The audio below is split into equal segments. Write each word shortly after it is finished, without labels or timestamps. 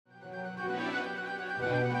This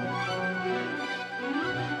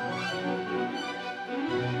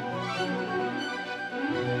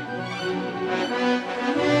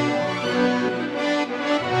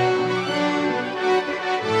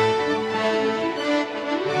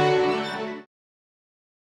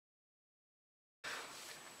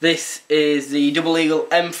is the Double Eagle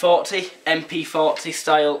M40, MP40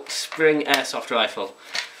 style spring airsoft rifle.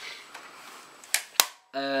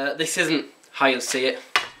 This isn't how you'll see it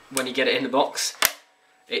when you get it in the box.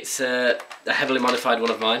 It's a heavily modified one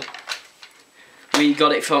of mine. We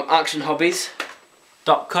got it from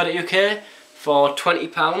actionhobbies.co.uk for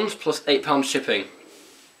 £20 plus £8 shipping.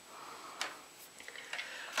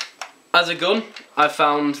 As a gun, I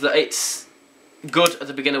found that it's good as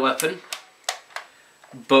a beginner weapon,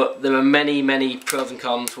 but there are many pros and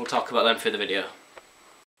cons. We'll talk about them through the video.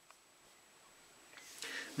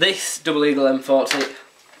 This Double Eagle M40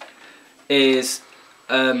 is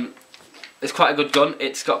it's quite a good gun.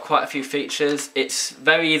 It's got quite a few features. It's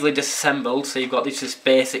very easily disassembled, so you've got this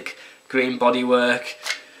basic green bodywork.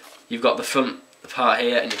 You've got the front part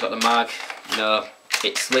here, and you've got the mag. You know,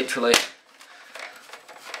 it's literally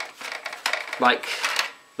like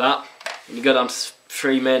that. And you go down to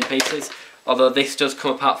 3 main pieces. Although this does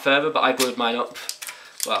come apart further, but I glued mine up.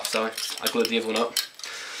 Well, sorry, I glued the other one up.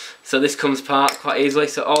 So this comes apart quite easily,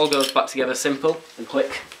 so it all goes back together simple and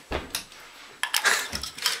quick.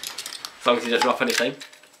 As long as you don't drop anything.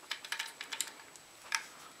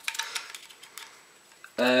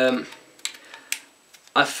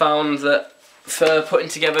 I found that for putting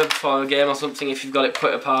together before a game or something, if you've got it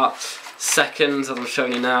put apart seconds, as I'm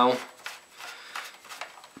showing you now,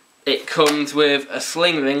 it comes with a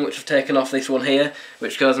sling ring, which I've taken off this one here,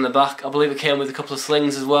 which goes in the back. I believe it came with a couple of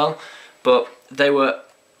slings as well, but they were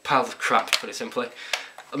piles of crap, to put it simply.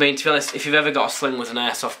 I mean, to be honest, if you've ever got a sling with an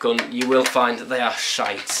airsoft gun, you will find that they are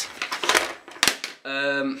shite.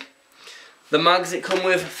 The mags it come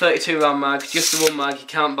with, 32 round mag, just the one mag, you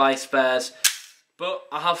can't buy spares. But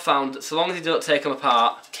I have found that so long as you don't take them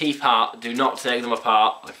apart, key part, do not take them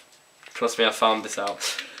apart. Trust me, I found this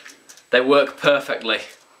out. They work perfectly.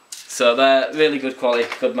 So they're really good quality,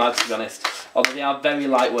 good mags to be honest. Although they are very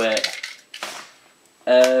lightweight.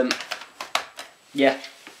 Yeah.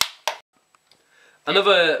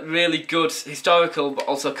 Another really good historical but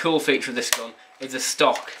also cool feature of this gun is the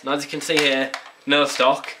stock. Now as you can see here, no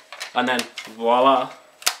stock, and then voila.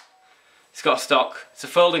 It's got a stock. It's a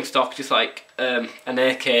folding stock, just like an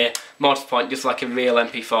AK mortar point, just like a real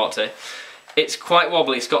MP40. It's quite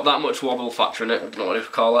wobbly, it's got that much wobble factor in it, I don't know what you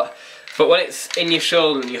call that. But when it's in your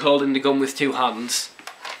shoulder and you're holding the gun with 2 hands,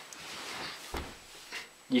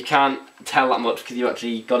 you can't tell that much because you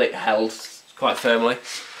actually got it held quite firmly.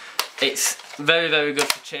 It's very good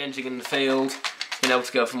for changing in the field, being able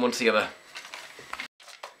to go from one to the other.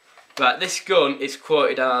 Right, this gun is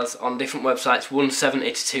quoted as, on different websites,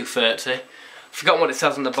 170 to 230. I've forgotten what it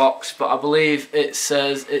says on the box, but I believe it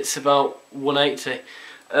says it's about 180.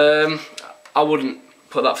 I wouldn't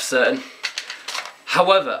put that for certain.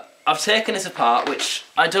 However, I've taken this apart, which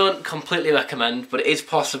I don't completely recommend, but it is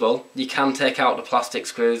possible. You can take out the plastic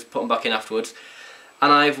screws, put them back in afterwards.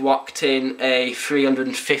 And I've whacked in a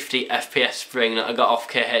 350 FPS spring that I got off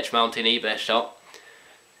KH Mountain eBay shop.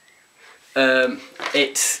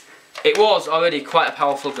 It was already quite a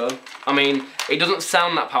powerful gun. I mean, it doesn't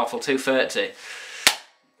sound that powerful, 230.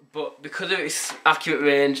 But because of its accurate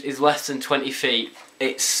range is less than 20 feet,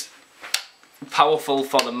 it's powerful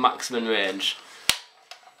for the maximum range.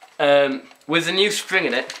 With the new spring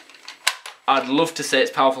in it, I'd love to say it's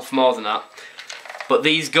powerful for more than that. But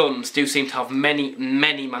these guns do seem to have many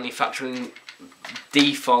manufacturing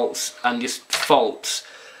defaults and just faults.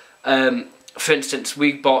 For instance,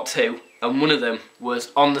 we bought 2, and one of them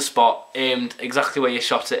was on the spot, aimed exactly where you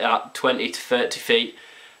shot it at, 20 to 30 feet.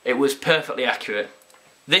 It was perfectly accurate.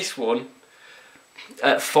 This one,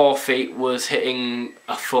 at 4 feet, was hitting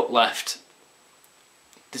a foot left.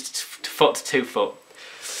 Foot to 2 foot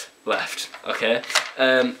left, okay?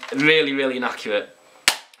 Really inaccurate.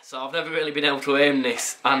 So I've never really been able to aim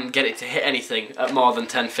this and get it to hit anything at more than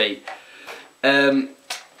 10 feet.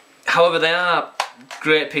 However, they are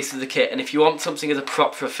great pieces of the kit, and if you want something as a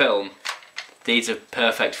prop for a film, these are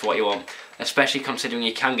perfect for what you want, especially considering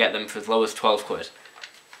you can get them for as low as 12 quid.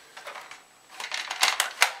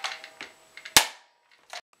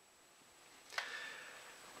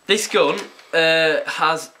 This gun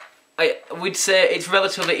we'd say it's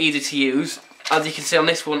relatively easy to use. As you can see on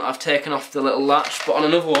this one, I've taken off the little latch, but on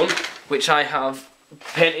another one, which I have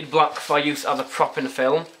painted black for use as a prop in the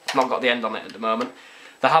film, I've not got the end on it at the moment,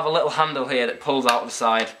 they have a little handle here that pulls out of the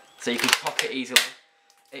side, so you can pop it easily.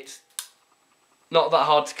 It's not that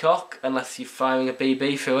hard to cock unless you're firing a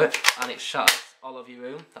BB through it and it shatters all over your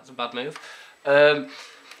room. That's a bad move.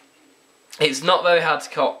 It's not very hard to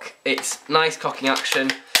cock. It's nice cocking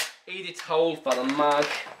action, easy to hold by the mag,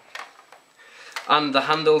 and the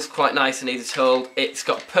handle's quite nice and easy to hold. It's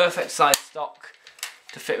got perfect size stock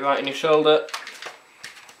to fit right in your shoulder.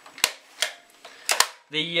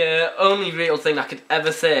 The only real thing I could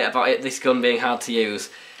ever say about this gun being hard to use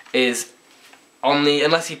is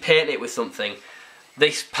unless you paint it with something,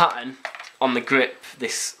 this pattern on the grip,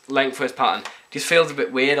 this lengthwise pattern, just feels a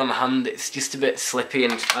bit weird on the hand. It's just a bit slippy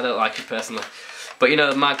and I don't like it personally. But you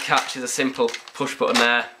know, the mag catch is a simple push button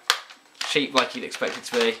there, cheap like you'd expect it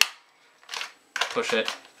to be. Push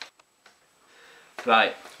it.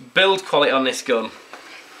 Right, build quality on this gun.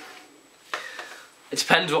 It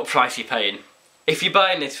depends what price you're paying. If you're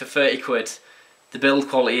buying this for 30 quid, the build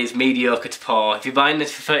quality is mediocre to poor. If you're buying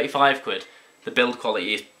this for 35 quid, the build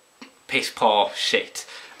quality is piss poor shit.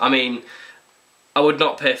 I mean, I would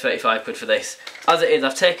not pay 35 quid for this. As it is,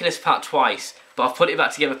 I've taken this apart twice, but I've put it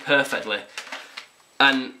back together perfectly.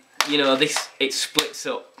 And, you know, it splits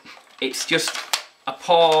up. It's just a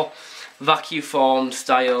poor vacuum formed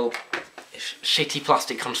style shitty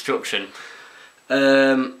plastic construction.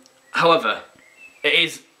 However, it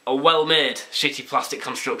is a well made shitty plastic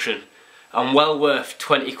construction and well worth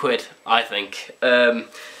 20 quid, I think. The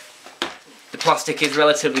plastic is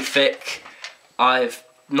relatively thick. I've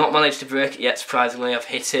not managed to break it yet, surprisingly. I've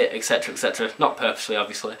hit it, etc, etc. Not purposely,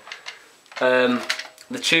 obviously. The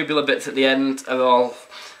tubular bits at the end are all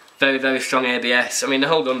very, very strong ABS. I mean, the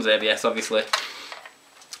whole gun's ABS, obviously.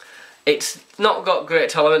 It's not got great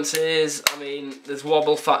tolerances. I mean, there's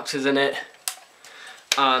wobble factors in it.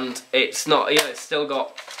 And it's not, yeah, it's still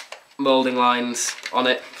got moulding lines on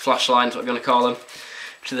it, flash lines, what you're going to call them,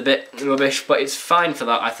 which is a bit rubbish, but it's fine for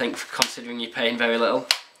that, I think, considering you're paying very little.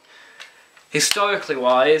 Historically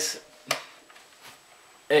wise,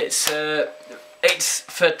 it's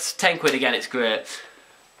for 10 quid again, it's great.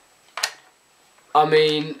 I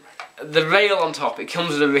mean, the rail on top, it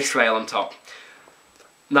comes with a wrist rail on top.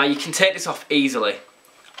 Now you can take this off easily.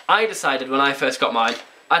 I decided when I first got mine,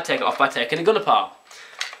 I'd take it off by taking a gun apart.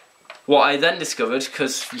 What I then discovered,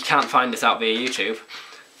 because you can't find this out via YouTube,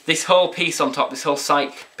 this whole piece on top, this whole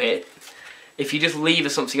sight bit, if you just lever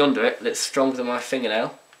something under it that's stronger than my fingernail,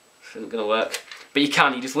 which isn't going to work, but you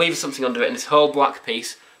just lever something under it and this whole black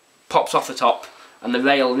piece pops off the top and the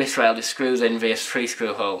wrist rail just screws in via 3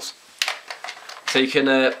 screw holes. So you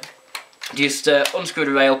can just unscrew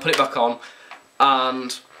the rail, put it back on,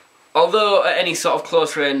 and although at any sort of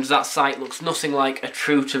close range that sight looks nothing like a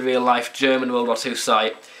true to real life German World War II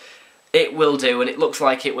sight, it will do, and it looks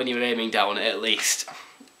like it when you're aiming down it at least.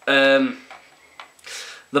 The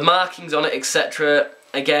markings on it, etc,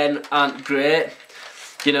 again, aren't great.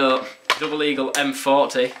 You know, Double Eagle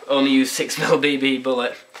M40 only used 6mm BB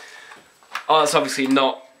bullet. Oh, that's obviously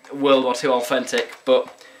not World War II authentic,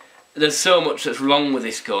 but there's so much that's wrong with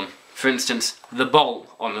this gun. For instance, the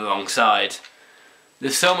bolt on the wrong side.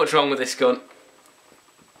 There's so much wrong with this gun,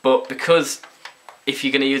 but because if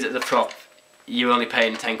you're going to use it as a prop, you're only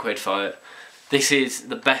paying 10 quid for it. This is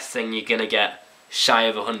the best thing you're going to get, shy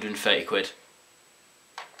of 130 quid.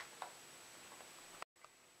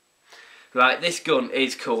 Right, this gun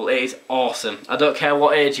is cool, it is awesome. I don't care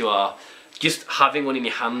what age you are, just having one in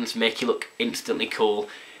your hands make you look instantly cool.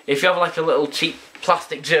 If you have like a little cheap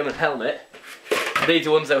plastic German helmet, these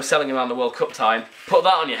are ones they were selling around the World Cup time, put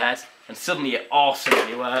that on your head and suddenly you're awesome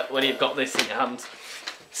when you've got this in your hands.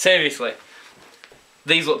 Seriously.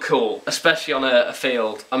 These look cool, especially on a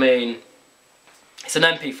field. I mean, it's an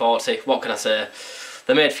MP40, what can I say?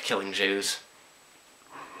 They're made for killing Jews.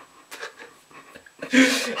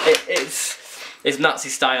 It's Nazi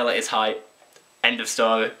style at its height. End of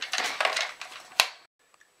story.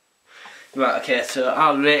 Right, okay, so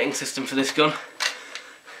our rating system for this gun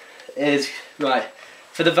is, right,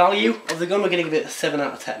 for the value of the gun we're going to give it a 7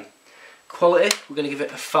 out of 10. Quality, we're going to give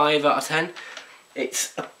it a 5 out of 10.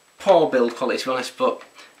 It's a poor build quality to be honest, but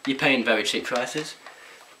you're paying very cheap prices.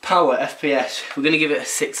 Power, FPS, we're going to give it a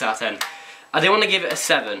 6 out of 10. I do want to give it a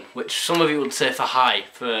 7, which some of you would say for high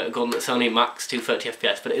for a gun that's only max 230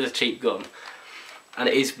 FPS, but it is a cheap gun. And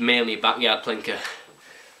it is mainly a backyard plinker.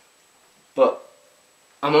 But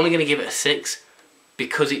I'm only going to give it a 6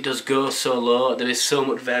 because it does go so low. There is so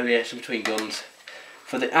much variation between guns.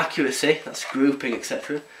 For the accuracy, that's grouping,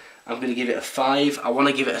 etc., I'm going to give it a 5. I want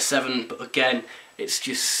to give it a 7, but again, it's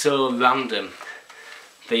just so random.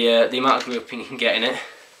 The amount of grouping you can get in it.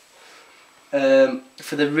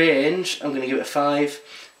 For the range, I'm going to give it a 5,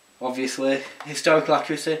 obviously. Historical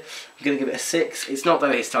accuracy, I'm going to give it a 6. It's not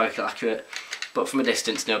very historically accurate. but from a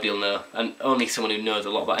distance nobody will know, and only someone who knows a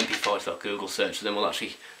lot about MP40 or Google search them will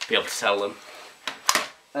actually be able to tell them.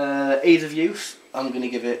 Ease of use, I'm going to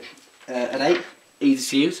give it an 8. Easy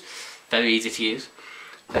to use, very easy to use.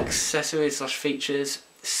 Accessories / features,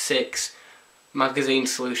 6. Magazine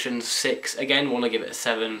solutions, 6. Again, want to give it a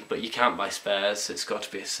 7, but you can't buy spares, so it's got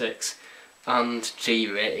to be a 6. And G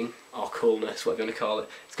rating, or coolness, whatever you want to call it,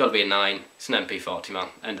 it's got to be a 9. It's an MP40, man.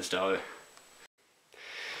 End of story.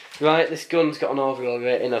 Right, this gun's got an overall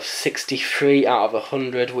rating of 63 out of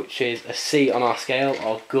 100, which is a C on our scale,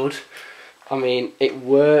 or good. I mean, it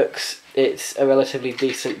works, it's a relatively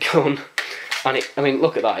decent gun, and I mean,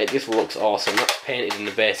 look at that, it just looks awesome. That's painted in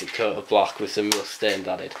the basic coat of black with some rust stains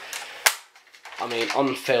added. I mean,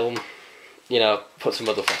 on film, you know, put some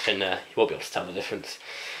other flash in there, you won't be able to tell the difference.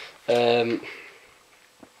 It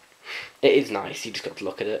is nice, you just got to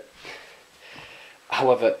look at it.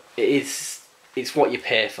 However, it's what you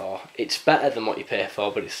pay for. It's better than what you pay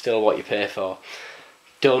for, but it's still what you pay for.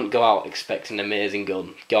 Don't go out expecting an amazing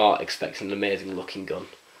gun. Go out expecting an amazing looking gun.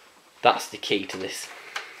 That's the key to this.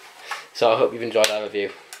 So I hope you've enjoyed our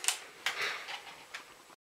review.